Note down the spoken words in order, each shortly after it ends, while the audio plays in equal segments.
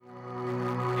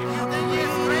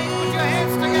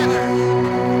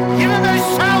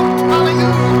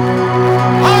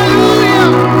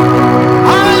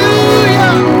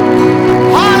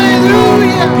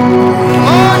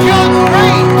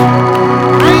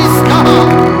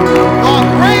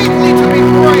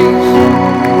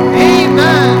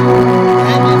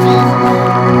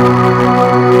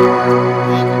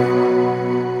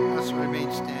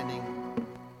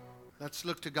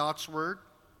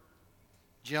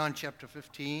John chapter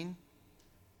 15,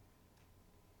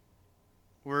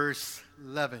 verse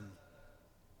 11.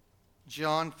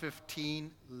 John 15,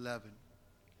 11.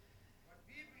 But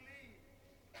we believe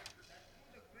that through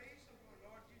the grace of our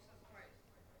Lord Jesus Christ,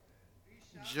 we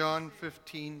shall John be saved.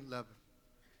 15, 11.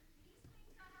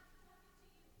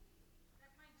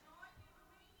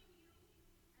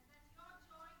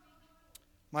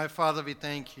 My Father, we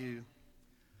thank you.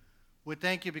 We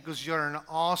thank you because you're an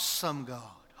awesome God.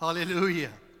 Hallelujah.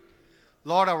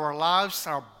 Lord, our lives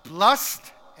are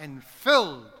blessed and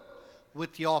filled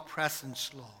with your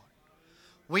presence, Lord.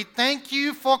 We thank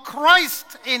you for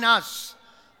Christ in us,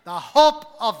 the hope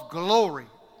of glory,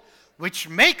 which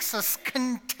makes us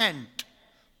content,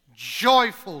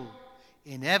 joyful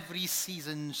in every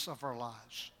season of our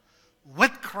lives.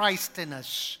 With Christ in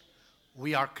us,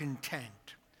 we are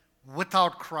content.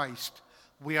 Without Christ,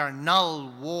 we are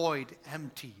null, void,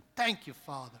 empty. Thank you,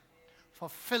 Father, for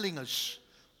filling us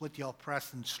with your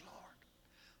presence, Lord.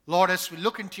 Lord, as we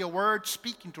look into your word,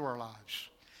 speak into our lives.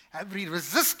 Every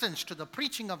resistance to the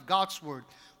preaching of God's word,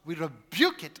 we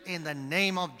rebuke it in the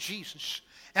name of Jesus.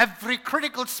 Every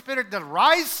critical spirit that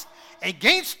rises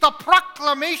against the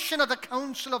proclamation of the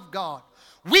counsel of God,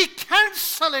 we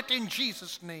cancel it in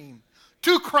Jesus' name.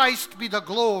 To Christ be the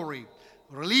glory.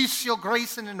 Release your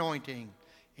grace and anointing.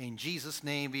 In Jesus'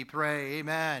 name we pray.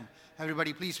 Amen.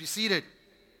 Everybody, please be seated.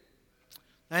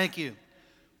 Thank you.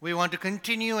 We want to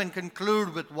continue and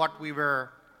conclude with what we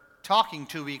were talking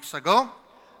 2 weeks ago.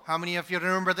 How many of you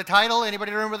remember the title?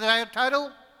 Anybody remember the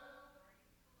title?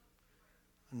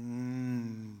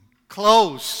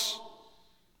 Close.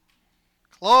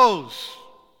 Close.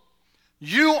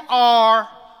 You are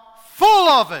full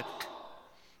of it.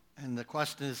 And the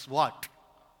question is what?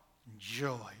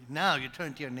 Joy. Now you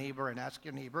turn to your neighbor and ask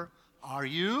your neighbor, are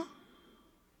you?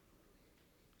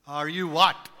 Are you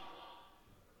what?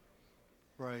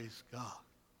 Praise God.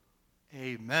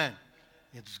 Amen.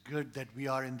 It's good that we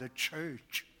are in the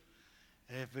church.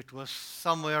 If it was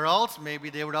somewhere else,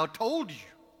 maybe they would have told you.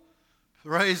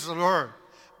 Praise the Lord.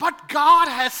 But God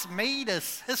has made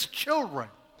us his children.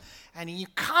 And he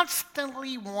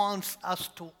constantly wants us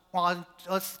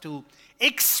to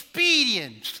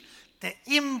experience the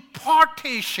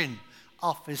impartation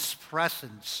of his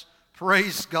presence.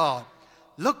 Praise God.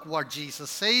 Look what Jesus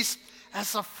says.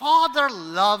 As the Father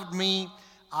loved me,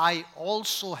 I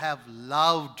also have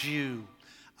loved you.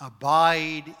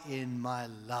 Abide in my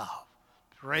love.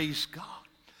 Praise God.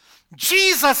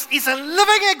 Jesus is a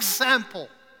living example,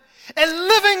 a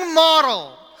living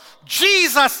model.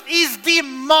 Jesus is the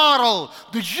model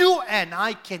that you and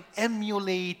I can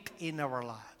emulate in our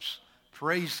lives.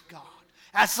 Praise God.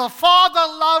 As the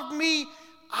Father loved me,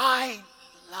 I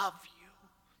love you.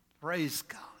 Praise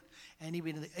God.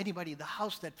 Anybody in the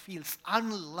house that feels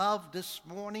unloved this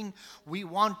morning, we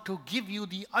want to give you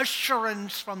the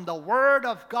assurance from the Word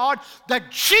of God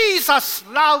that Jesus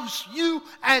loves you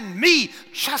and me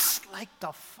just like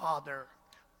the Father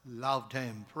loved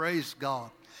him. Praise God.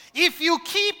 If you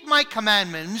keep my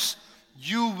commandments,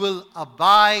 you will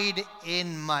abide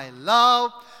in my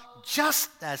love,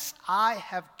 just as I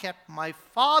have kept my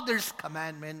Father's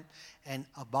commandment and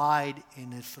abide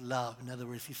in his love. In other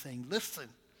words, he's saying, listen,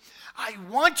 I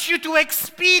want you to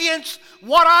experience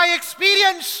what I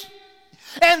experience.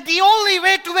 And the only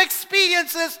way to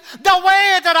experience is the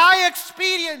way that I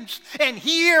experience. And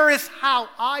here is how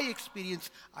I experience.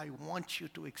 I want you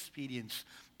to experience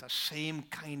the same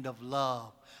kind of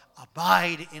love.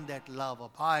 Abide in that love.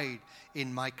 Abide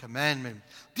in my commandment.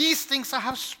 These things I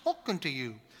have spoken to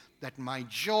you, that my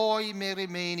joy may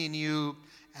remain in you,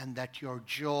 and that your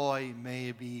joy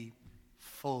may be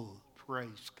full.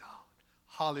 Praise God.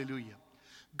 Hallelujah.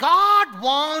 God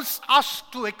wants us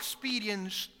to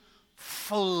experience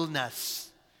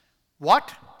fullness.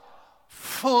 What?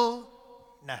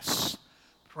 Fullness.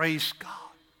 Praise God.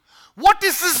 What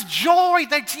is this joy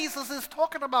that Jesus is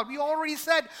talking about? We already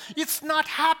said it's not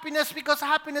happiness, because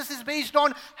happiness is based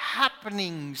on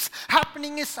happenings.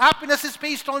 Happiness is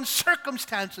based on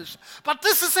circumstances. But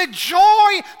this is a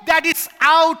joy that is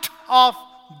out of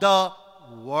the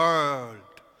world.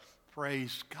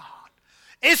 Praise God.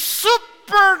 A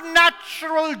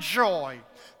supernatural joy.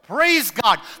 Praise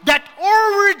God. That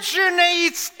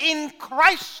originates in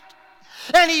Christ.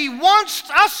 And he wants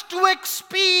us to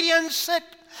experience it.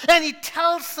 And he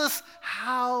tells us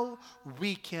how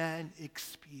we can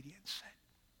experience it.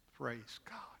 Praise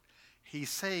God.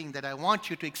 He's saying that I want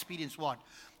you to experience what?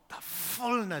 The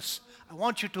fullness. I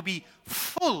want you to be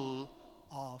full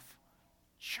of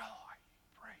joy.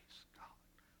 Praise God.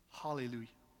 Hallelujah.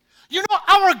 You know,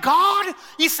 our God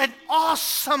is an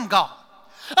awesome God.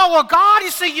 Our God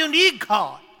is a unique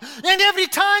God. And every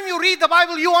time you read the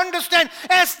Bible, you understand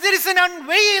as there is an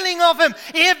unveiling of Him,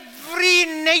 every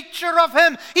nature of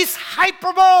Him is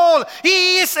hyperbole.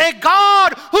 He is a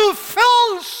God who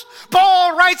fills.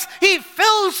 Paul writes, He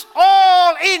fills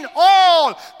all in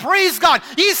all. Praise God.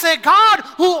 He's a God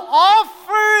who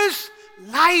offers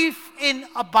life in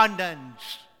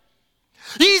abundance.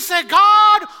 He's a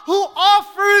God who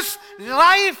offers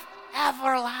life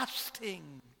everlasting.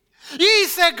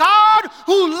 He's a God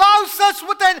who loves us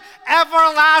with an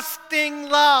everlasting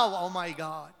love. Oh my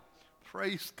God.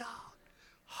 Praise God.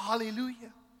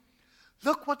 Hallelujah.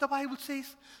 Look what the Bible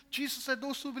says. Jesus said,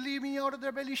 those who believe me, out of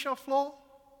their belly shall flow.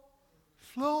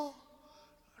 Flow.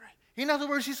 In other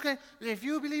words, He's going, if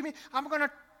you believe me, I'm going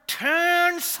to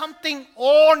turn something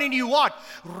on in you. What?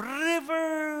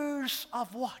 Rivers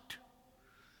of what?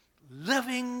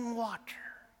 Living water.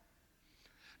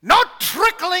 Not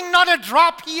trickling, not a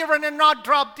drop here and a not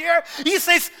drop there. He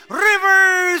says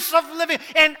rivers of living,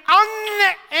 an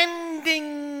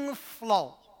unending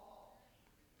flow.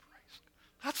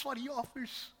 That's what He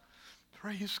offers.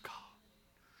 Praise God.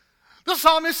 The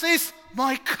psalmist says,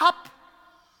 my cup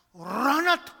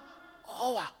runneth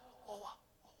over.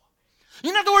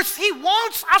 In other words, He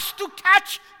wants us to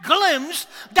catch glimpse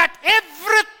that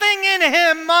everything in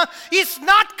Him is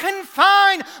not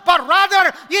confined, but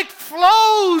rather it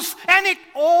flows and it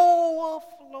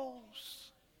overflows.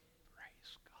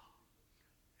 Praise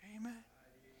God.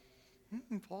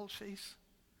 Amen. Paul says,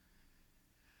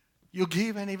 you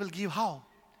give and He will give how?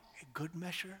 A good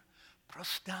measure,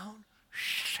 pressed down,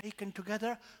 shaken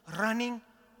together, running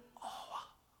over.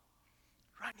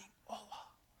 Running over.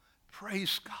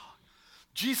 Praise God.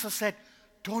 Jesus said,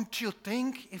 don't you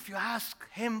think if you ask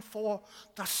Him for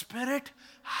the Spirit,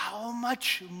 how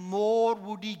much more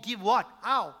would He give? What?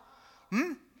 How?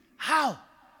 How?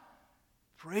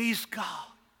 Praise God.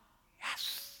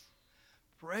 Yes.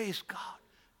 Praise God.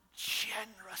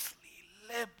 Generously,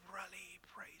 liberally.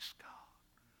 Praise God.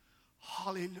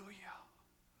 Hallelujah.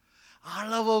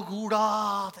 Alava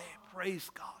gudade. Praise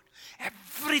God.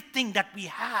 Everything that we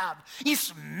have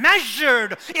is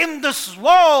measured in this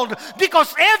world,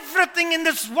 because everything in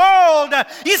this world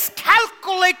is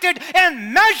calculated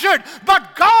and measured,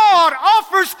 but God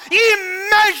offers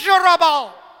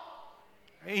immeasurable.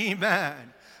 Amen.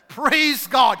 Praise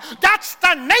God. That's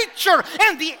the nature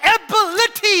and the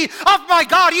ability of my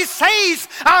God. He says,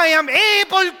 I am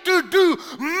able to do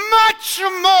much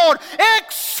more,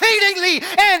 exceedingly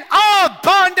and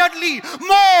abundantly,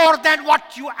 more than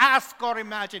what you ask or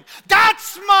imagine.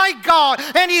 That's my God.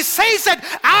 And He says that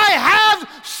I have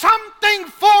something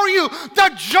for you.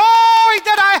 The joy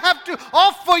that I have to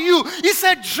offer you is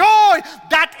a joy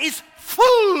that is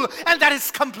full and that is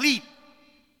complete.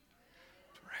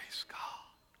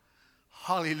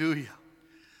 Hallelujah.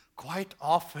 Quite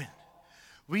often,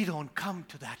 we don't come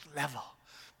to that level.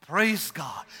 Praise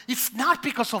God. It's not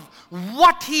because of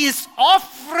what He is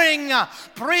offering.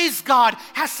 Praise God.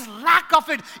 Has lack of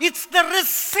it. It's the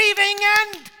receiving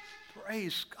end.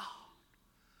 Praise God.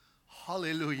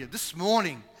 Hallelujah. This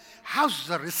morning, how's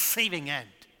the receiving end?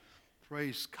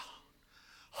 Praise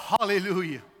God.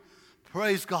 Hallelujah.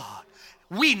 Praise God.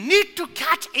 We need to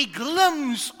catch a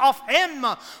glimpse of Him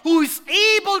who is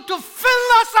able to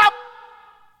fill us up.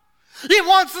 He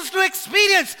wants us to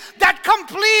experience that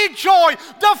complete joy,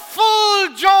 the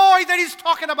full joy that He's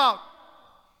talking about.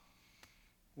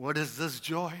 What is this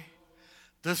joy?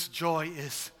 This joy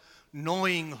is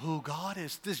knowing who God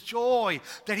is. This joy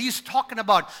that He's talking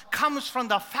about comes from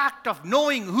the fact of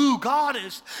knowing who God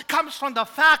is, comes from the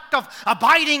fact of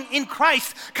abiding in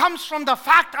Christ, comes from the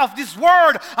fact of this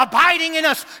Word abiding in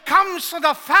us, comes from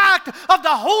the fact of the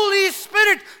Holy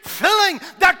Spirit filling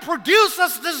that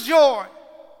produces this joy.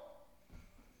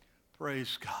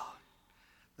 Praise God.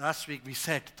 Last week we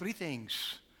said three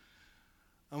things.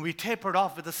 And we tapered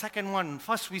off with the second one.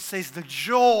 First we said the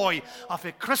joy of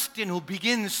a Christian who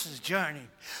begins his journey.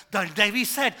 Then we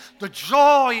said the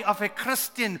joy of a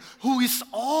Christian who is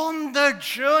on the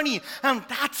journey. And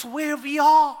that's where we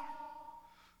are.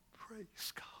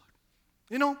 Praise God.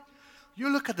 You know, you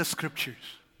look at the scriptures.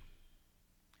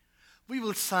 We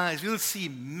will see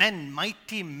men,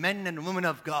 mighty men and women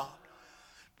of God.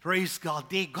 Praise God.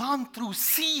 They've gone through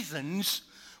seasons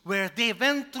where they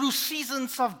went through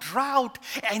seasons of drought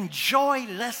and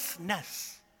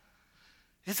joylessness.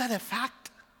 Is that a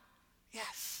fact?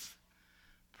 Yes.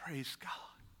 Praise God.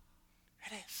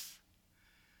 It is.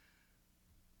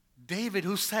 David,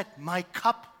 who said, my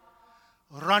cup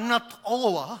runneth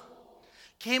over,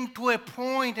 came to a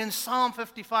point in Psalm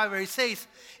 55 where he says,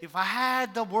 if I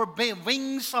had the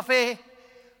wings of a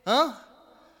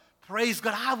Praise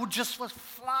God. I would just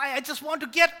fly. I just want to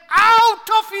get out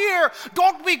of here.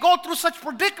 Don't we go through such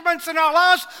predicaments in our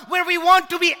lives where we want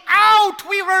to be out?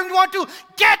 We want to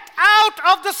get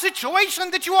out of the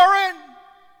situation that you are in.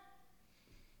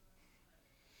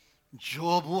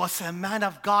 Job was a man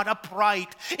of God,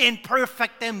 upright,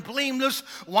 imperfect, and blameless.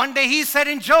 One day he said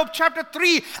in Job chapter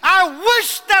 3, I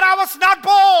wish that I was not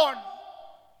born.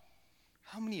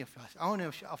 How many of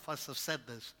us have said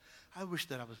this? I wish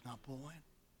that I was not born.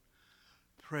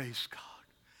 Praise God.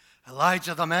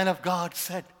 Elijah, the man of God,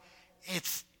 said,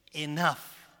 it's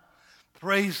enough.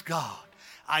 Praise God.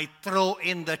 I throw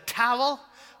in the towel.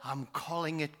 I'm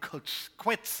calling it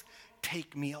quits.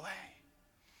 Take me away.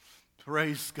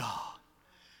 Praise God.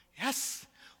 Yes,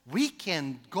 we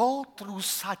can go through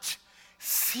such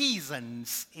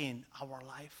seasons in our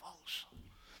life also.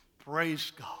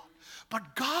 Praise God.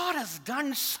 But God has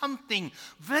done something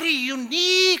very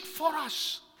unique for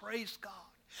us. Praise God.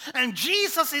 And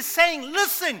Jesus is saying,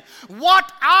 listen,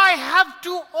 what I have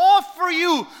to offer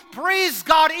you, praise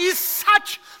God, is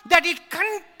such that it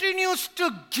continues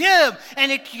to give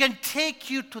and it can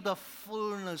take you to the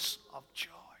fullness of joy.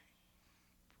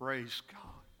 Praise God.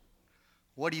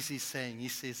 What is he saying? He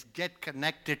says, get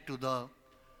connected to the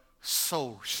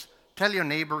source. Tell your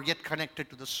neighbor, get connected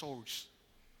to the source.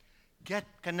 Get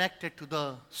connected to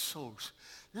the source.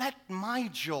 Let my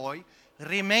joy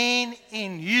remain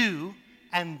in you,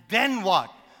 and then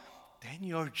what? Then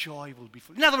your joy will be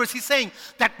full. In other words, he's saying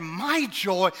that my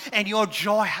joy and your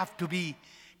joy have to be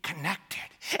connected.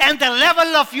 And the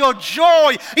level of your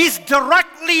joy is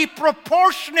directly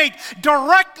proportionate,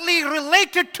 directly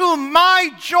related to my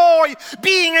joy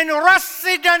being in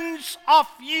residence of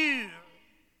you.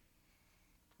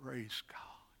 Praise God.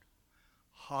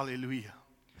 Hallelujah.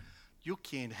 You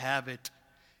can't have it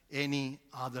any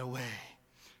other way.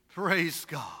 Praise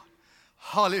God.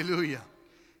 Hallelujah.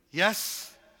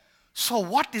 Yes. So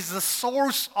what is the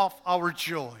source of our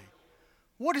joy?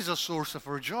 What is the source of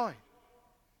our joy?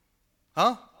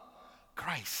 Huh?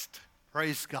 Christ.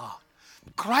 Praise God.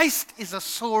 Christ is the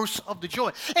source of the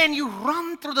joy. And you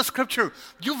run through the scripture,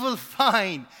 you will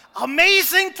find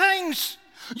amazing things.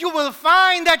 You will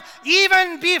find that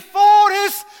even before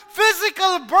his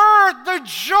physical birth, the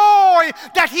joy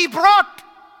that he brought.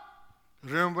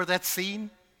 Remember that scene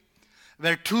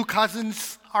where two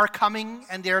cousins are coming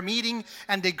and they're meeting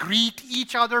and they greet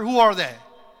each other? Who are they?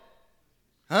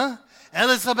 Huh?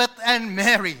 Elizabeth and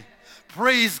Mary.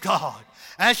 Praise God.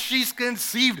 As she's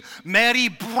conceived, Mary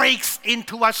breaks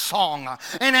into a song.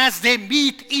 And as they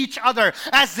meet each other,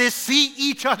 as they see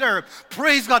each other,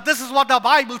 praise God, this is what the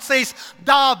Bible says.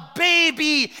 The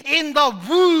baby in the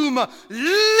womb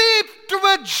leaped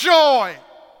with joy.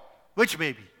 Which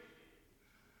baby?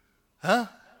 Huh?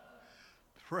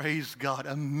 Praise God.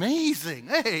 Amazing.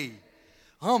 Hey,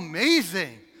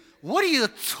 amazing. What are you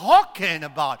talking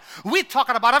about? We're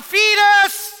talking about a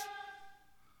fetus.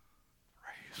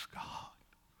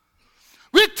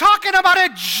 We're talking about a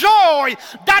joy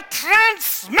that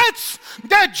transmits,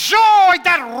 the joy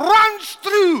that runs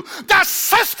through the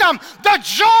system, the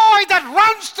joy that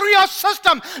runs through your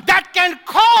system that can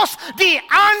cause the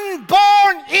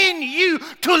unborn in you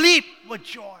to leap with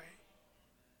joy.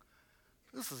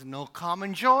 This is no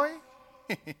common joy.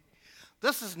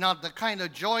 This is not the kind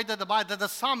of joy that the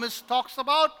psalmist talks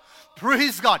about.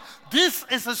 Praise God. This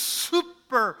is a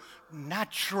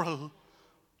supernatural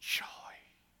joy.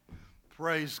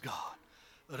 Praise God.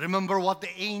 Remember what the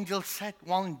angel said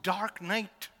one dark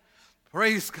night?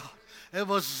 Praise God. It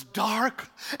was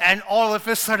dark, and all of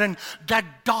a sudden,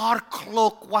 that dark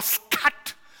cloak was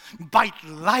cut by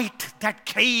light that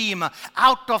came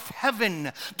out of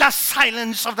heaven. The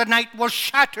silence of the night was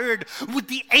shattered with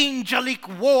the angelic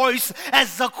voice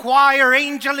as the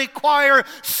angelic choir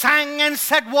sang and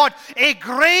said what? A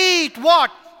great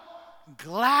what?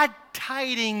 Glad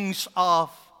tidings of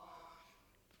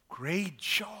great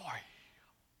joy.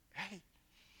 Hey,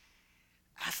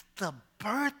 as the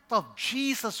birth of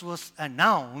Jesus was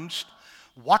announced,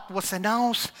 what was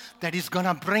announced? That he's going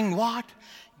to bring what?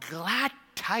 Glad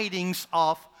tidings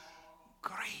of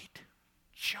great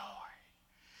joy.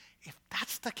 If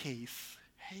that's the case,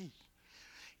 hey,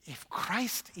 if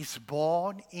Christ is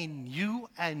born in you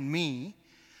and me,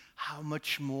 how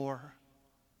much more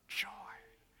joy?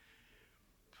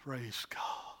 Praise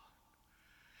God.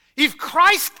 If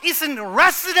Christ is in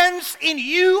residence in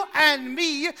you and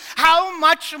me, how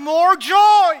much more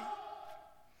joy?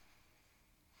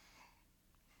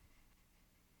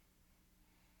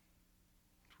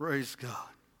 Praise God.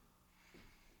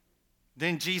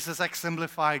 Then Jesus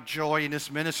exemplified joy in his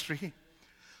ministry.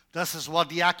 This is what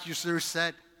the accuser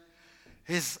said.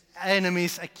 His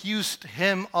enemies accused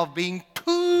him of being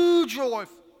too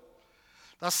joyful.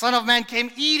 The Son of Man came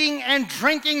eating and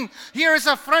drinking. Here is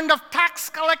a friend of tax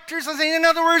collectors. And in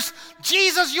other words,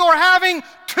 Jesus, you're having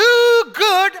too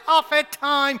good of a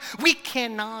time. We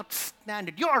cannot stand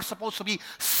it. You are supposed to be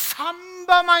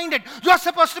somber-minded. You're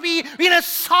supposed to be in a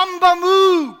somber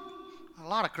mood. A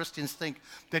lot of Christians think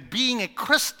that being a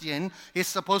Christian is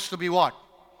supposed to be what?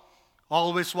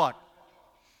 Always what?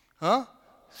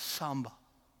 Somber.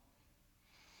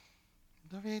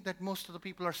 The way that most of the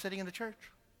people are sitting in the church.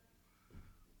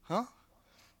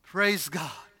 Praise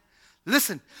God.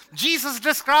 Listen, Jesus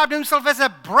described himself as a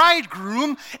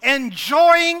bridegroom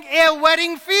enjoying a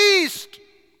wedding feast.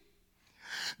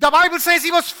 The Bible says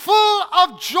he was full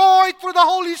of joy through the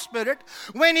Holy Spirit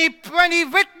when he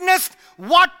witnessed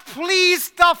what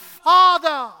pleased the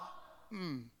Father.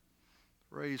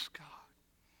 Praise God.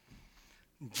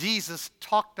 Jesus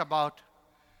talked about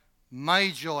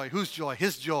my joy. Whose joy?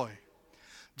 His joy.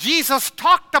 Jesus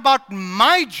talked about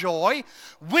my joy,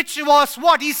 which was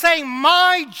what? He's saying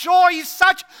my joy is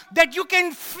such that you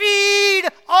can feed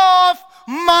off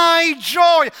my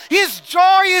joy. His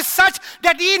joy is such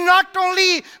that he not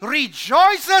only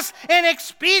rejoices and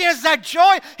experiences that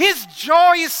joy, his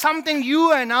joy is something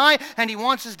you and I, and he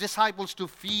wants his disciples to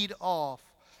feed off.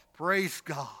 Praise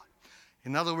God.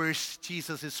 In other words,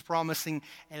 Jesus is promising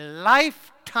a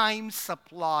lifetime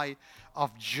supply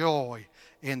of joy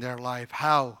in their life.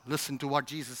 How? Listen to what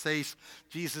Jesus says.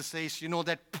 Jesus says, you know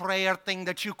that prayer thing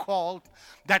that you call,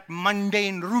 that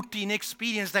mundane routine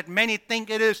experience that many think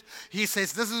it is. He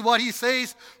says, this is what he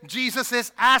says. Jesus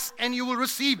says, ask and you will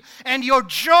receive, and your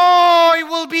joy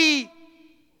will be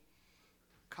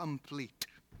complete.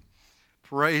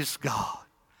 Praise God.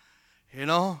 You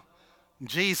know,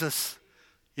 Jesus,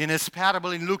 in his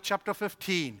parable in Luke chapter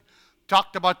 15,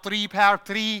 talked about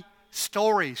three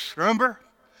stories. Remember?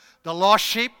 The lost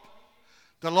sheep,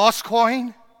 the lost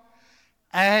coin,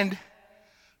 and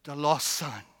the lost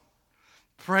son.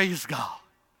 Praise God.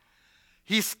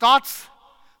 He starts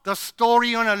the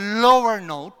story on a lower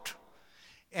note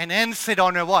and ends it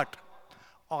on a what?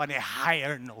 On a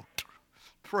higher note.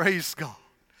 Praise God.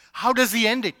 How does he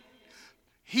end it?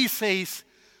 He says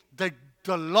that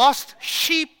the lost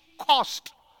sheep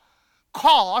caused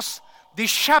the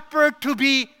shepherd to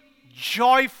be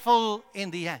joyful in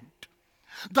the end.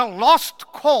 The lost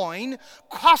coin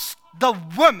caused the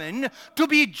woman to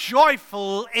be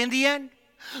joyful in the end.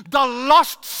 The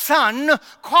lost son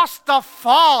caused the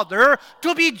father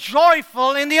to be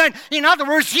joyful in the end. In other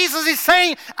words, Jesus is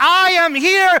saying, I am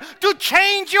here to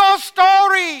change your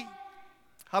story.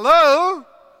 Hello?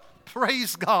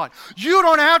 Praise God. You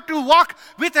don't have to walk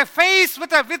with a face,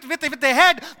 with a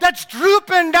head that's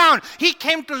drooping down. He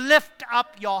came to lift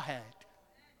up your head.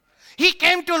 He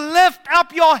came to lift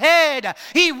up your head.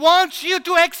 He wants you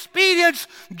to experience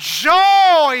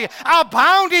joy,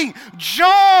 abounding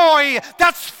joy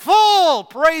that's full.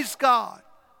 Praise God.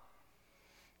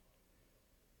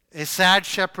 A sad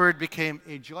shepherd became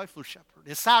a joyful shepherd.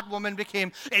 A sad woman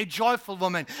became a joyful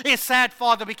woman. A sad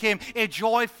father became a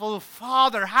joyful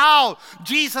father. How?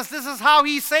 Jesus, this is how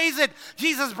he says it.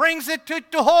 Jesus brings it to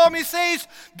home. He says,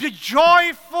 the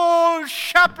joyful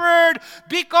shepherd,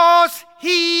 because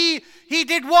he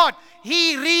did what?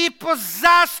 He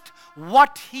repossessed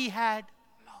what he had lost.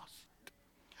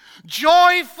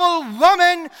 Joyful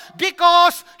woman,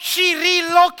 because she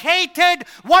relocated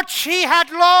what she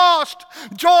had lost.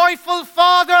 Joyful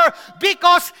father,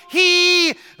 because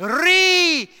he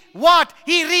reinstated.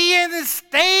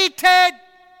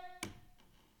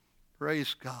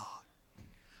 Praise God.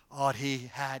 Or he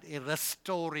had a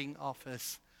restoring of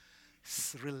his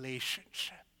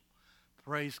relationship.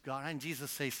 Praise God. And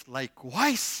Jesus says,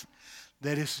 likewise,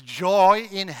 there is joy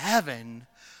in heaven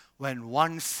when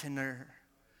one sinner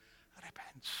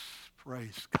repents.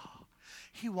 Praise God.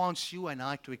 He wants you and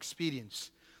I to experience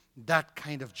that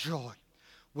kind of joy,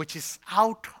 which is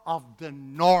out of the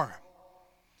norm.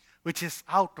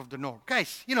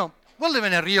 Guys, you know, we live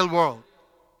in a real world.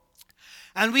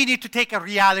 And we need to take a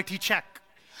reality check.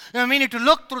 And we need to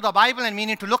look through the Bible, and we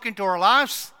need to look into our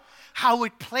lives, how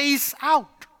it plays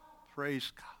out.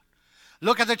 Praise God.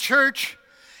 Look at the church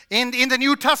in the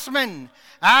New Testament.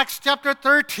 Acts chapter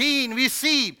 13, we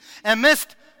see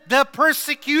amidst the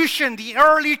persecution, the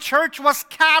early church was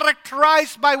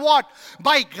characterized by what?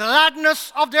 By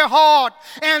gladness of their heart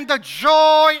and the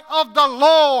joy of the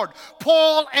Lord.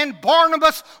 Paul and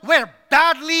Barnabas were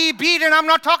badly beaten. I'm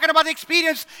not talking about the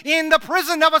experience in the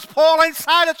prison. That was Paul and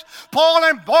Silas. Paul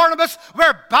and Barnabas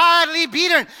were badly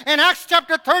beaten. And Acts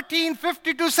chapter 13,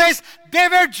 52 says, they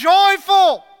were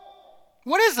joyful.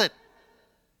 What is it?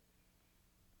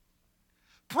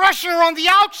 Pressure on the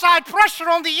outside, pressure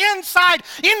on the inside,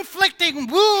 inflicting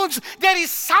wounds. There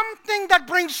is something that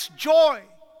brings joy.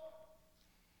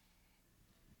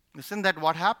 Isn't that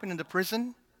what happened in the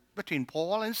prison between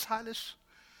Paul and Silas?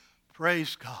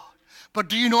 Praise God. But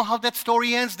do you know how that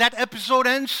story ends? That episode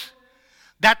ends?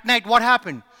 That night, what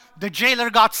happened? The jailer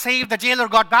got saved, the jailer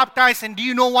got baptized, and do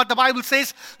you know what the Bible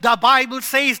says? The Bible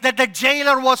says that the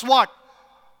jailer was what?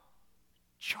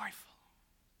 Joyful.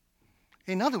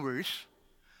 In other words,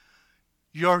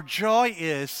 your joy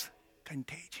is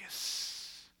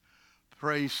contagious.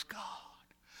 Praise God.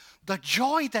 The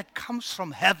joy that comes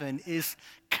from heaven is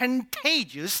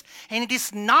contagious, and it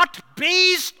is not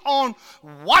based on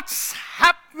what's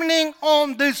happening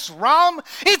on this realm.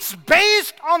 It's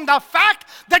based on the fact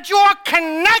that you are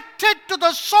connected to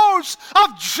the source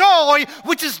of joy,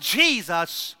 which is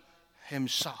Jesus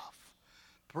himself.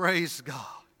 Praise God.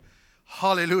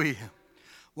 Hallelujah.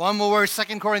 One more verse,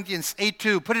 2 Corinthians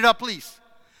 8:2. Put it up, please.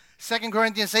 2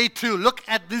 Corinthians 8:2. Look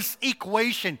at this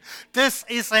equation. This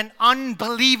is an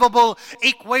unbelievable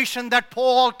equation that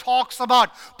Paul talks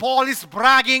about. Paul is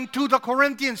bragging to the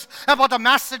Corinthians about the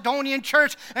Macedonian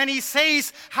church, and he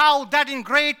says how that in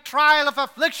great trial of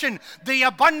affliction, the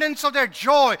abundance of their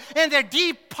joy and their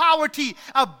deep poverty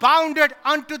abounded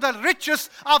unto the riches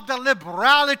of the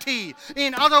liberality.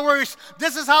 In other words,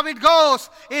 this is how it goes.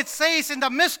 It says, in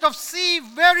the midst of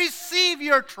very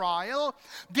severe trial,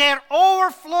 their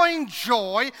overflowing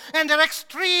joy and their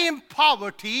extreme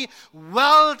poverty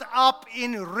welled up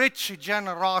in rich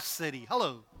generosity.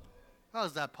 Hello. How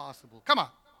is that possible? Come on.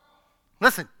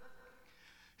 Listen.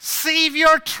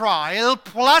 Severe trial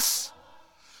plus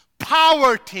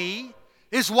poverty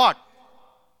is what?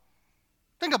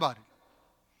 Think about it.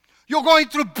 You're going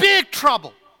through big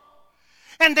trouble.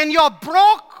 And then you're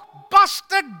broke,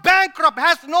 busted, bankrupt,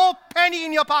 has no penny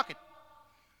in your pocket.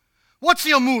 What's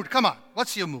your mood? Come on.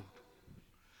 What's your mood?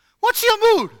 What's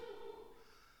your mood?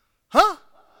 Huh?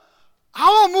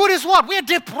 Our mood is what? We're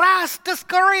depressed,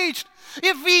 discouraged.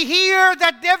 If we hear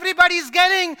that everybody's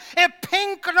getting a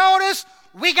pink notice,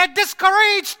 we get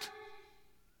discouraged.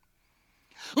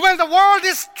 When the world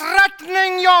is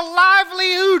threatening your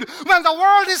livelihood, when the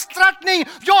world is threatening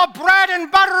your bread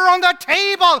and butter on the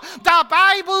table, the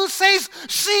Bible says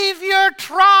severe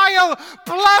trial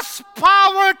plus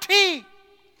poverty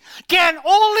can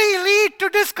only lead to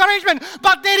discouragement.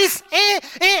 But there is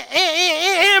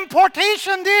a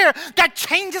importation there that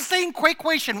changes the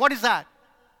equation. What is that?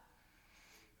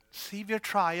 Severe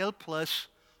trial plus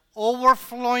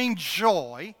overflowing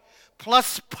joy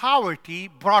plus poverty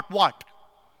brought what?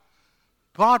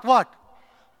 Brought what?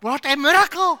 Brought a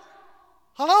miracle.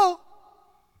 Hello?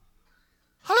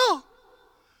 Hello?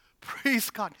 Praise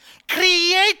God.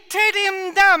 Created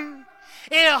in them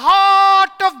a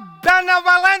heart of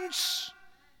benevolence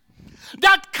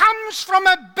that comes from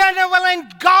a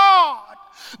benevolent God,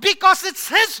 because it's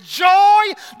His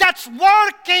joy that's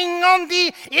working on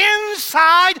the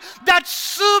inside that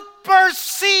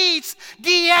supersedes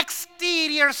the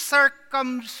exterior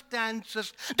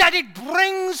circumstances, that it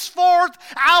brings forth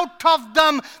out of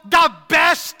them the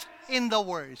best in the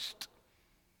worst.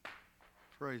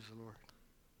 Praise the Lord.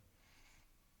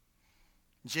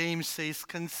 James says,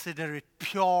 consider it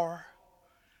pure,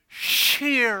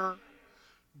 sheer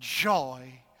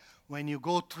joy when you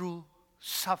go through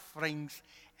sufferings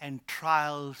and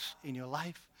trials in your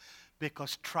life,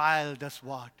 because trial does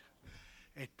what?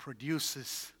 It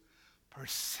produces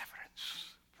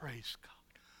perseverance. Praise God.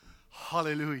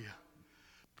 Hallelujah.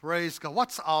 Praise God.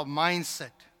 What's our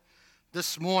mindset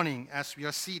this morning as we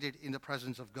are seated in the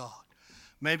presence of God?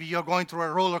 Maybe you're going through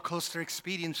a roller coaster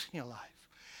experience in your life,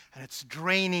 and it's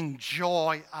draining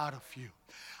joy out of you.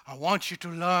 I want you to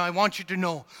learn, I want you to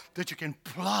know that you can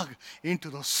plug into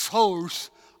the source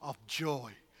of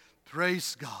joy.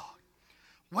 Praise God.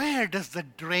 Where does the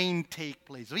drain take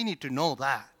place? We need to know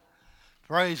that.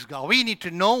 Praise God. We need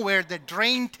to know where the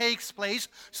drain takes place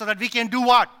so that we can do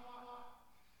what?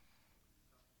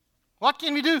 What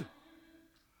can we do?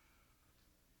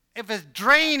 If a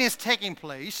drain is taking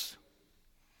place,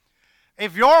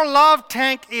 if your love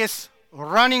tank is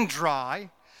running dry,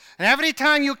 and every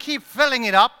time you keep filling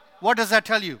it up, what does that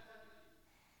tell you?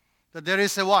 That there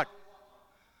is a what?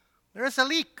 There is a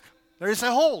leak. There is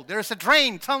a hole. There is a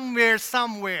drain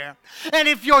somewhere. And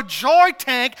if your joy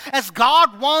tank, as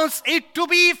God wants it to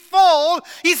be full,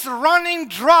 is running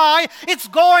dry, it's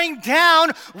going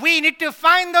down, we need to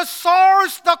find the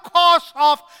source, the cause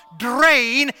of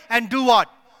drain, and do what?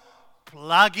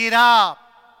 Plug it up.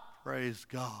 Praise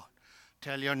God.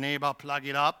 Tell your neighbor, plug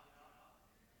it up.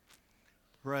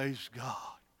 Praise God.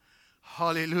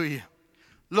 Hallelujah.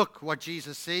 Look what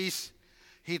Jesus says.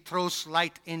 he throws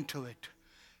light into it.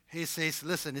 He says,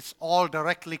 listen, it's all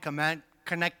directly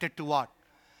connected to what?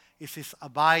 He says,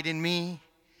 abide in me,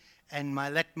 and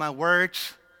let my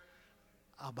words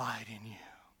abide in you.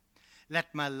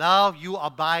 Let my love, you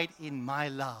abide in my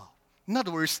love. In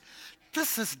other words,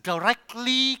 this is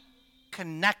directly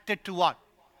connected to what?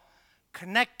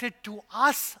 Connected to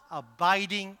us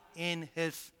abiding in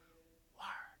his word.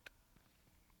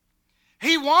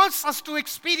 He wants us to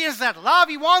experience that love.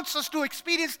 He wants us to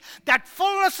experience that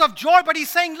fullness of joy. But he's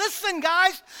saying, listen,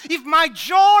 guys, if my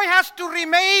joy has to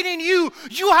remain in you,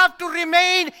 you have to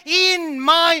remain in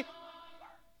my word.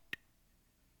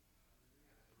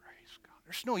 Praise God.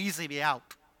 There's no easy way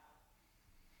out.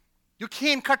 You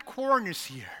can't cut corners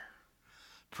here.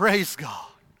 Praise God.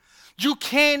 You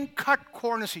can't cut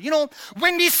corners here. You know,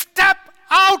 when we step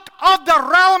out of the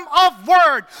realm of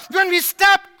word, when we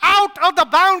step out of the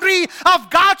boundary of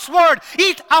God's word,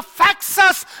 it affects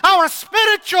us, our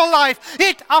spiritual life.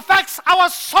 It affects our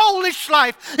soulish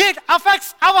life. It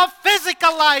affects our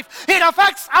physical life. It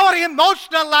affects our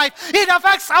emotional life. It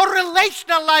affects our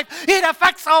relational life. It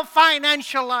affects our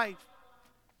financial life.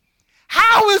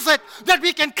 How is it that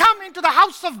we can come into the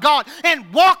house of God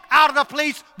and walk out of the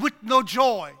place with no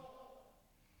joy?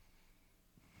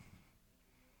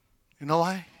 You know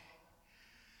why?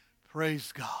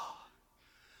 Praise God.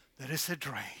 There is a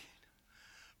drain.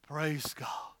 Praise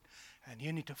God. And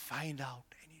you need to find out.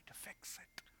 You need to fix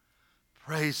it.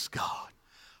 Praise God.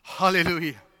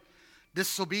 Hallelujah.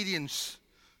 Disobedience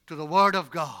to the word of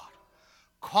God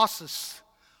causes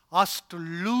us to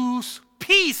lose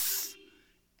peace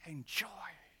and joy.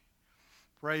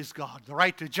 Praise God. The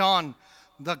writer John,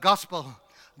 the gospel,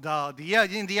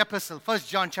 in the epistle, 1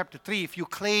 John chapter 3, if you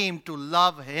claim to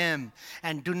love him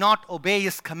and do not obey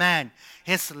his command,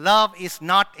 his love is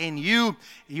not in you.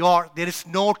 There is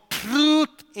no truth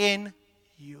in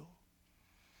you.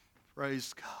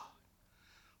 Praise God.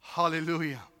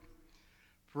 Hallelujah.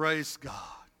 Praise God.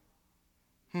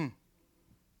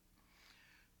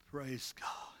 Praise God.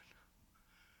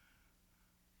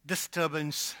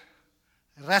 Disturbance,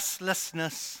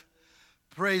 restlessness,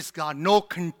 praise God, no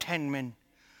contentment,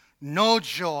 no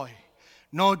joy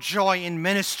in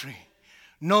ministry,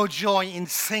 no joy in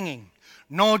singing,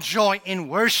 no joy in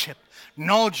worship,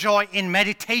 no joy in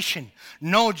meditation,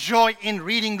 no joy in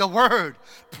reading the word.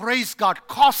 Praise God,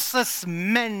 causes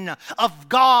men of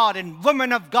God and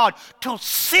women of God to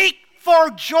seek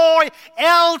for joy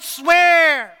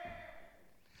elsewhere.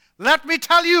 Let me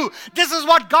tell you, this is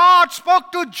what God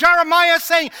spoke to Jeremiah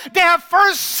saying, they have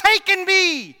forsaken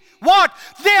me. What?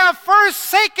 They have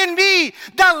forsaken me,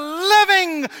 the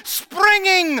living,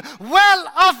 springing well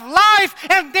of life,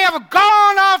 and they have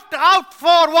gone out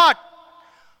for what?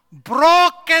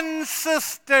 Broken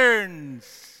cisterns.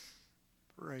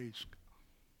 Praise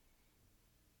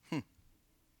God.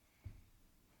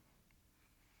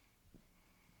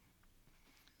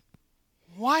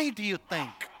 Why do you think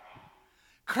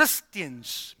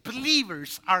Christians,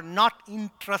 believers, are not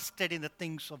interested in the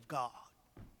things of God?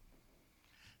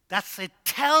 That's a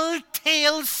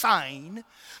telltale sign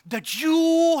that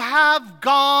you have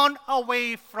gone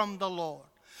away from the Lord.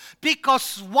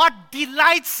 Because what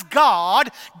delights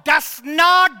God does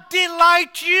not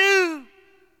delight you.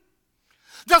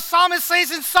 The psalmist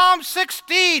says in Psalm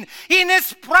 16, in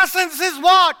his presence is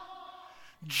what?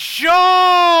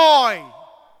 Joy.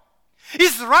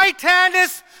 His right hand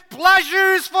is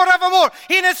pleasures forevermore.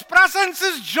 In his presence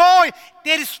is joy.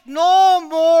 There is no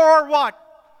more what?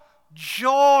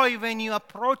 Joy when you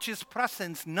approach his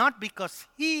presence, not because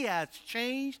he has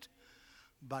changed,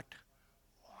 but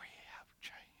we have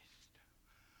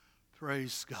changed.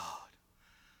 Praise God.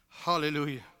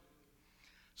 Hallelujah.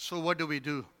 So what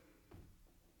do?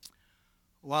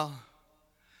 Well,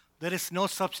 there is no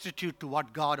substitute to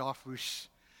what God offers,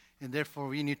 and therefore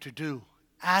we need to do,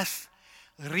 as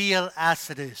real as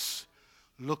it is,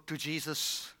 look to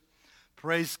Jesus.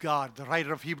 Praise God. The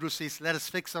writer of Hebrews says, let us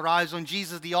fix our eyes on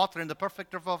Jesus, the author and the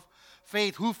perfecter of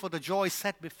faith, who for the joy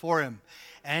set before him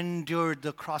endured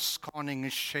the cross, scorning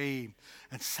his shame,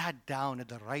 and sat down at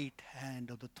the right hand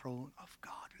of the throne of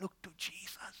God. Look to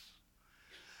Jesus.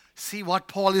 See what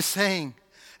Paul is saying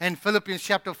in Philippians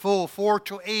chapter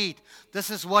 4:4-8. This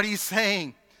is what he's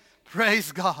saying.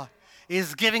 Praise God.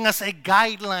 Is giving us a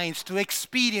guidelines to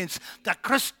experience the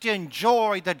Christian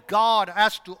joy that God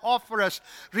has to offer us.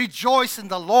 Rejoice in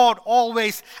the Lord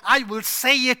always. I will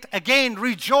say it again,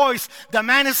 rejoice. The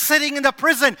man is sitting in the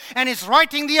prison and is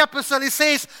writing the epistle. He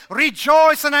says,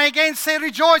 rejoice, and I again say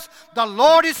rejoice. The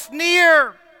Lord is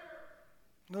near.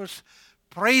 Notice,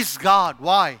 praise God.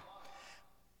 Why?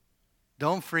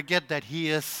 Don't forget that he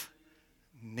is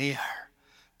near.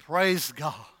 Praise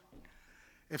God.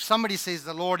 If somebody says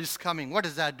the Lord is coming, what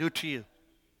does that do to you?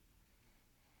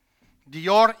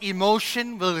 Your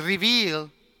emotion will reveal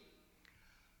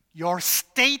your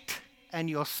state and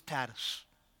your status.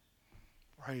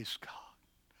 Praise God.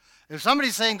 If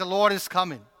somebody's saying the Lord is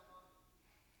coming,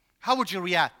 how would you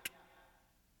react?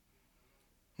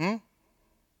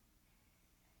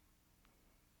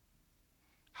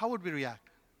 How would we react?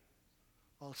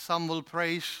 Well, some will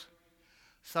praise.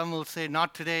 Some will say,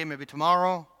 not today, maybe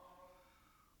tomorrow.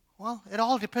 Well, it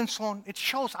all depends on, it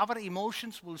shows, our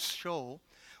emotions will show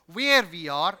where we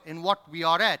are and what we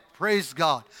are at. Praise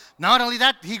God. Not only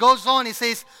that, he goes on, he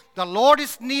says, the Lord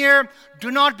is near.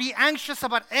 Do not be anxious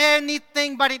about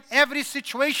anything, but in every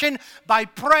situation, by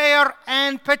prayer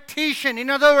and petition.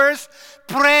 In other words,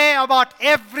 pray about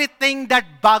everything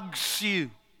that bugs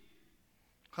you.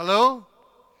 Hello?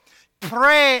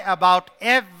 Pray about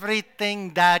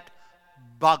everything that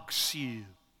bugs you.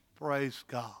 Praise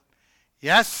God.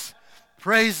 Yes?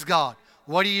 Praise God.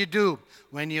 What do?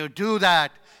 When you do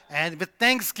that, and with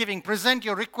thanksgiving, present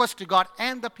your request to God,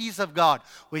 and the peace of God,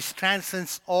 which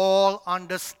transcends all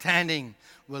understanding,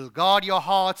 will guard your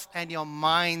hearts and your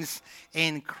minds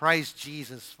in Christ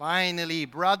Jesus. Finally,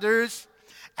 brothers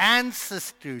and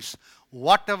sisters,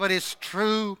 whatever is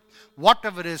true,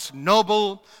 whatever is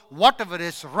noble, whatever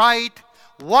is right,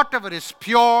 whatever is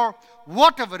pure,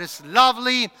 whatever is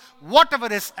lovely,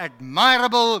 whatever is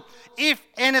admirable, if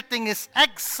anything is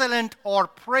excellent or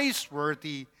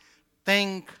praiseworthy,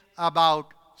 think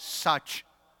about such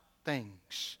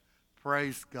things.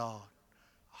 Praise God.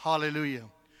 Hallelujah.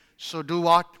 So do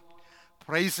what?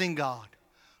 Praising God.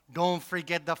 Don't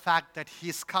forget the fact that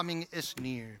His coming is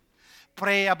near.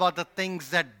 Pray about the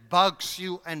things that bugs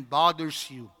you and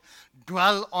bothers you.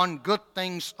 Dwell on good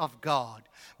things of God.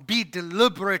 Be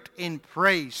deliberate in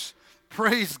praise.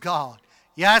 Praise God.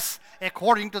 Yes,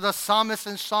 according to the psalmist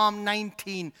in Psalm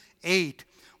 19:8,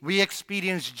 we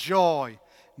experience joy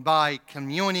by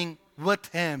communing with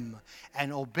Him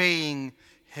and obeying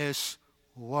His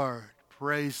word.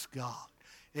 Praise God.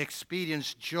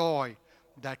 Experience joy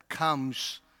that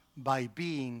comes by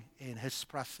being in His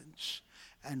presence.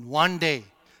 And one day,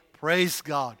 praise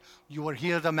God, you will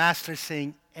hear the Master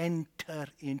saying, enter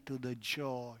into the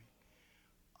joy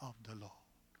of the Lord.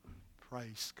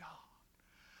 Praise God.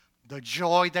 The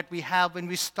joy that we have when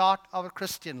we start our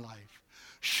Christian life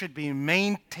should be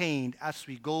maintained as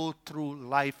we go through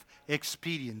life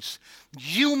experience.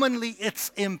 Humanly,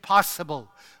 it's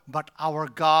impossible, but our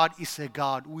God is a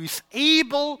God who is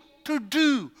able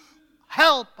to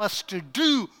help us to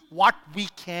do what we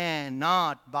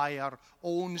cannot by our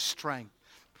own strength.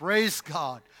 Praise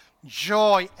God.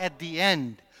 Joy at the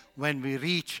end when we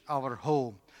reach our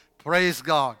home. Praise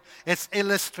God. It's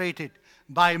illustrated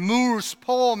by Moore's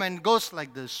poem and goes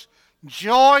like this.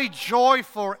 Joy, joy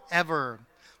forever.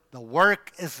 The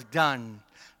work is done.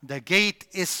 The gate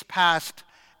is passed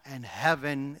and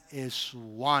heaven is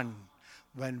won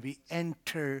when we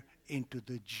enter into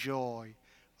the joy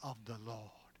of the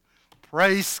Lord.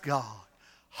 Praise God.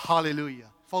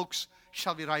 Hallelujah. Folks,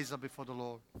 shall we rise up before the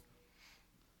Lord?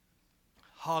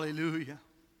 Hallelujah.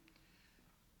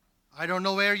 I don't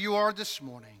know where you are this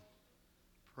morning.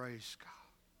 Praise God.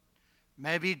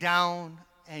 Maybe down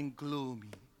and gloomy.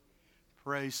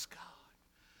 Praise God.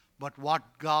 But what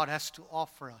God has to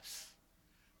offer us,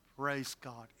 praise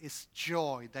God, is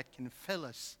joy that can fill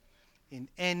us in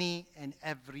any and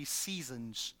every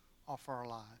seasons of our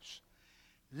lives.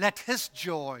 Let His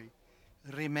joy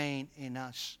remain in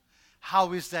us.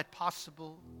 How is that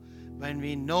possible? When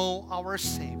we know our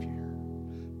Savior.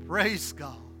 Praise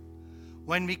God.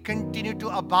 When we continue to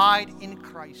abide in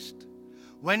Christ.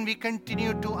 When we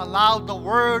continue to allow the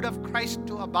Word of Christ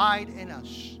to abide in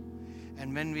us.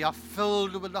 And when we are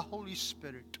filled with the Holy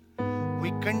Spirit,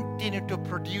 we continue to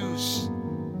produce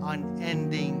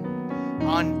unending,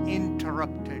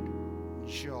 uninterrupted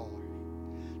joy.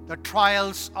 The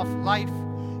trials of life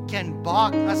can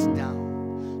bog us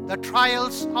down. The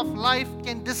trials of life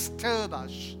can disturb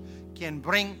us, can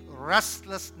bring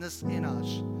restlessness in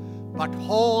us. But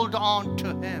hold on to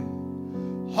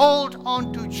Him. Hold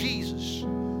on to Jesus.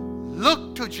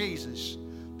 Look to Jesus,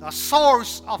 the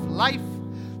source of life,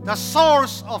 the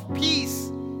source of peace,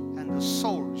 and the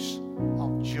source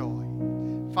of joy.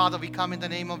 Father, we come in the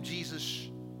name of Jesus.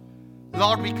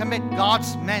 Lord, we commit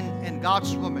God's men and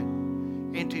God's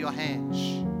women into your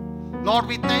hands. Lord,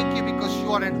 we thank you because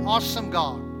you are an awesome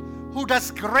God who does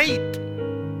great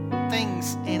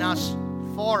things in us,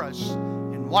 for us,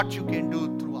 and what you can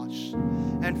do through us.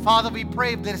 And Father, we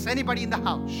pray if there is anybody in the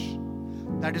house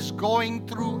that is going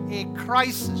through a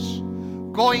crisis,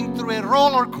 going through a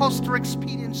roller coaster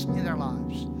experience in their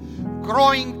lives,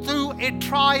 growing through a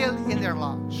trial in their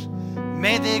lives,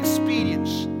 may they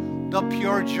experience the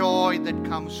pure joy that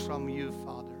comes from you,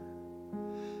 Father.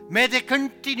 May they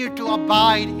continue to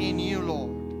abide in you,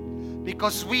 Lord,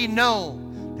 because we know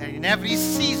that in every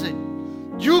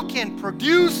season you can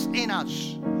produce in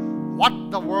us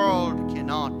what the world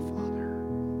cannot,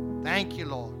 Father. Thank you,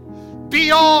 Lord.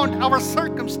 Beyond our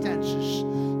circumstances,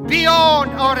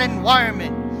 beyond our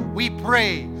environment, we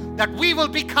pray that we will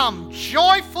become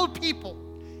joyful people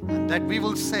and that we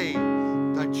will say,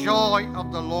 the joy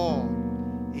of the Lord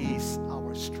is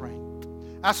our strength.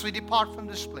 As we depart from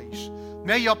this place,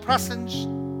 may your presence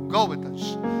go with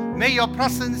us. May your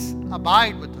presence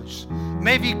abide with us.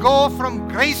 May we go from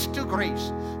grace to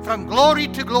grace, from glory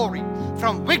to glory,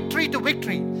 from victory to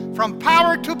victory, from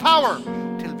power to power,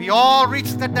 till we all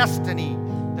reach the destiny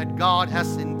that God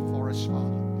has in for us, Father.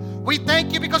 We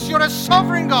thank you because you're a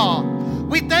sovereign God.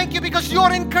 We thank you because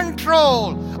you're in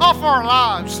control of our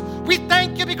lives. We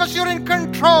thank you because you're in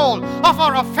control of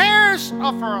our affairs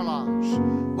of our lives.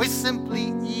 We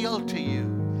simply yield to you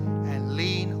and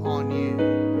lean on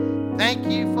you. Thank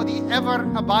you for the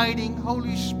ever-abiding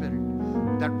Holy Spirit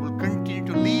that will continue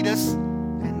to lead us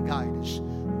and guide us.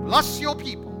 Bless your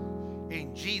people.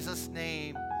 In Jesus'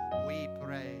 name we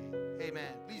pray.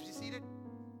 Amen.